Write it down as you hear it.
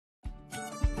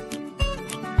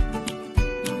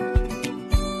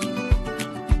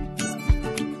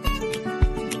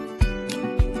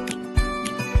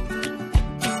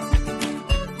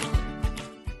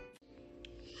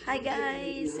Hi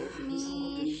guys, it's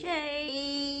me,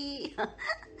 Shay.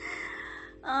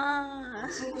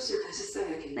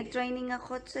 Nag-training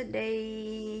ako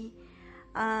today.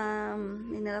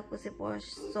 Ninalap ko si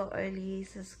Porsche so early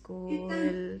sa school.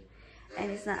 And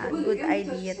it's not a good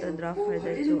idea to drop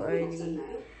further too early.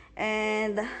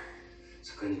 And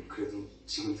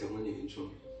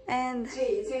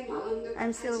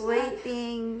I'm still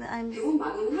waiting. I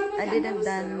didn't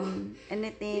done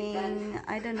anything.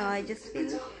 I don't know. I just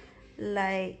feel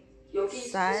like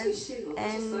sad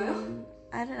and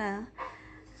I don't know.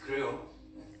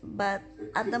 But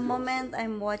at the moment,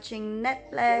 I'm watching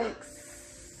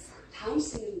Netflix.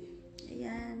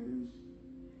 Ayan.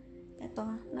 Ito,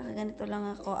 nakaganito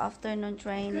lang ako. Afternoon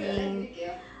training.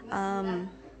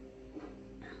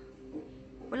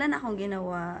 Wala na akong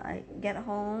ginawa. I get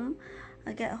home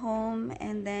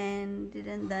and then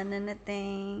didn't done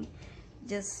anything.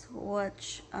 Just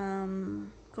watch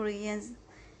Korean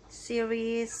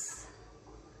series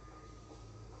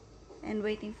and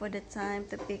waiting for the time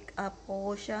to pick up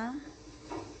Porsche.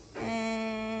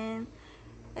 And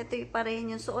ito pa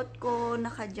rin yung suot ko,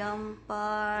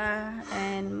 naka-jumper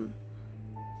and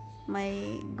my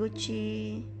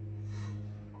Gucci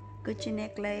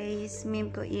necklace,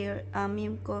 Mimco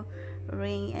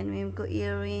ring and Mimco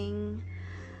earring,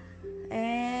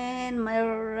 and my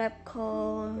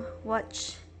Repco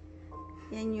watch.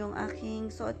 Yan yung aking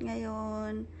suot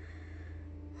ngayon.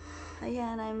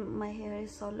 Ayan, my hair is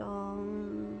so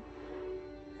long.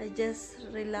 I just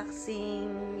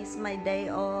relaxing. It's my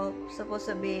day off. Supposed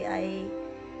to be I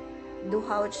do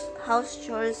house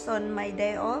chores on my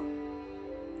day off.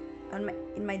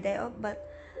 In my day off, but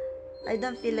I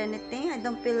don't feel anything. I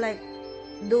don't feel like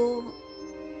do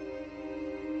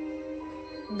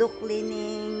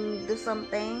cleaning, do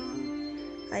something.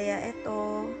 Kaya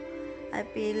ito, I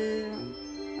feel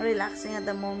relaxing at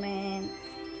the moment.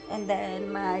 And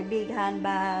then my big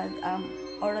handbag,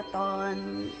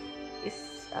 Oraton,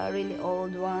 is a really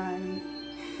old one.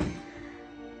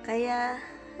 Kaya,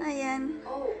 ayan.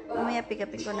 Mamaya pick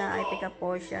upin ko na, I pick up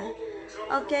Porsche.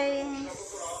 Okay,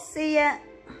 see ya!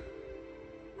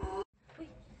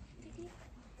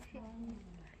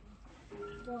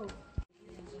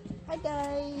 Hi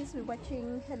guys, we're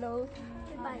watching Hello.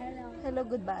 Goodbye. Hello,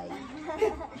 goodbye.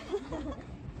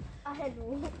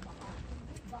 Hello.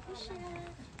 Porsche.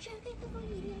 Siya, kahit ito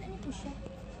hindi na ni Porsche.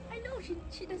 I know,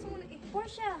 she doesn't want to eat.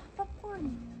 Porsche,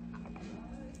 popcorn.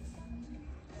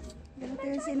 Ganito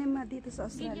yung cinema dito sa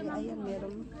Australia. Ayan,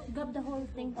 meron. Grab the whole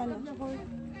thing. Ano? Grab the whole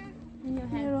in your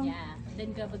hand. Meron. Yeah,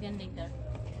 then grab again later.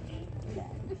 Yan.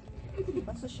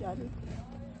 Pa-social.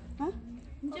 Huh?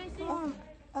 Enjoy this.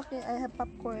 Okay, I have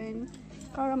popcorn,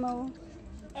 caramel,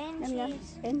 And yum,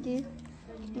 cheese. and cheese.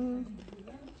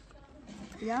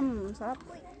 Yum, sarap.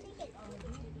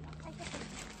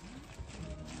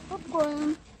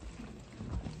 Popcorn.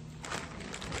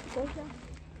 Porsche.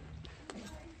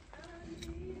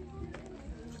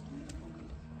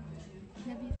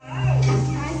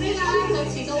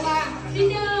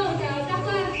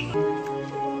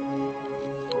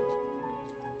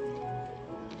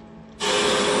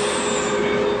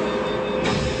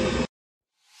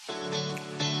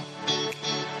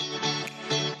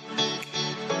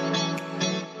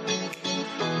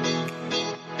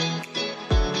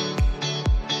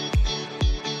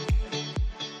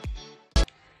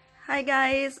 Hi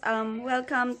guys,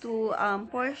 welcome to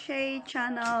Porsche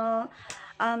channel.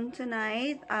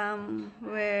 Tonight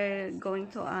we're going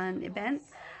to an event,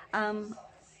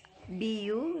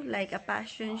 BU, like a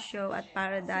passion show at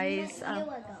Paradise. You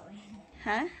were going.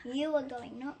 Huh? You were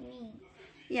going, not me.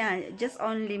 Yeah, just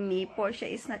only me. Porsche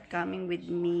is not coming with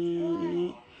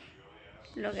me.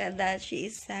 Look at that, she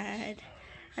is sad.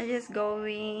 I just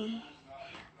going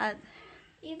at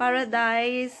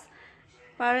Paradise,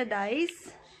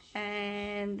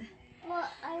 and Well,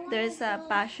 I want there's a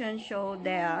passion show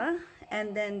there.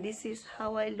 And then this is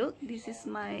how I look. This is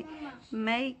my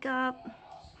makeup,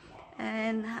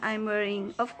 and I'm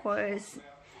wearing, of course,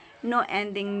 no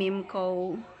ending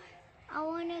Mimco. I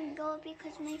want to go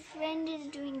because my friend is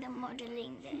doing the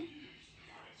modeling there.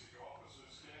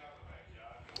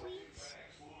 Please.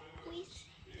 Please.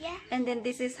 Yeah. And then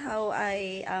this is how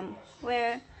I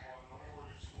wear.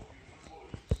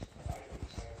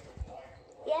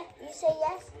 Yeah, you say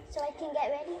yes so I can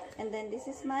get ready. And then this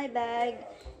is my bag.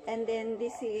 And then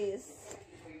this is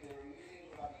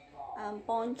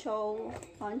poncho.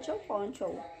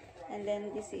 And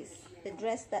then this is the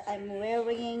dress that I'm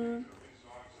wearing,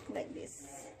 like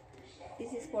this.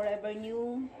 This is Forever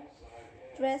New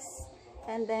dress.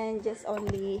 And then just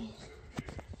only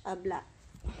a black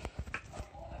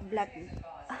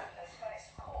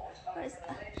Where's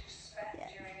yeah,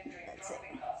 that's it.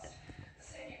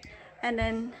 And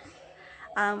then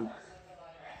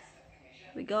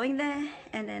we're going there,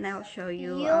 and then I'll show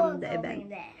you the event.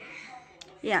 There.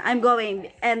 Yeah, I'm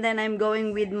going, and then I'm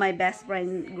going with my best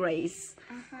friend Grace.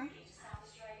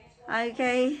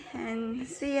 Okay, and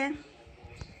see ya.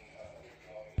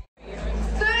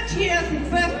 30th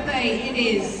birthday it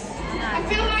is. I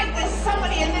feel like there's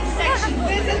somebody in this section.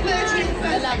 Where's the 30th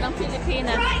birthday? Dalagang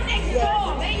Pilipina. Right next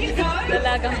door. There you go.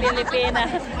 Dalagang Pilipina.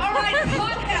 All right,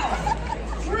 Pod Health.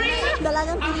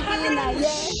 Dalagang Pilipina,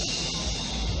 yeah.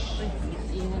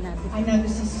 I know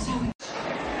this is so.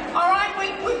 All right,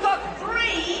 we've got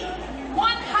 3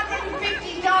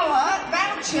 $150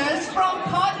 vouchers from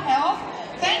Pod Health.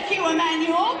 Thank you,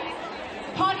 Emmanuel.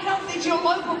 Pod Health is your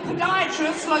local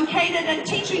podiatrist located at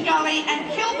Teaching Gully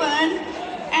and Kilburn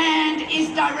and is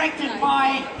directed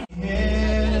by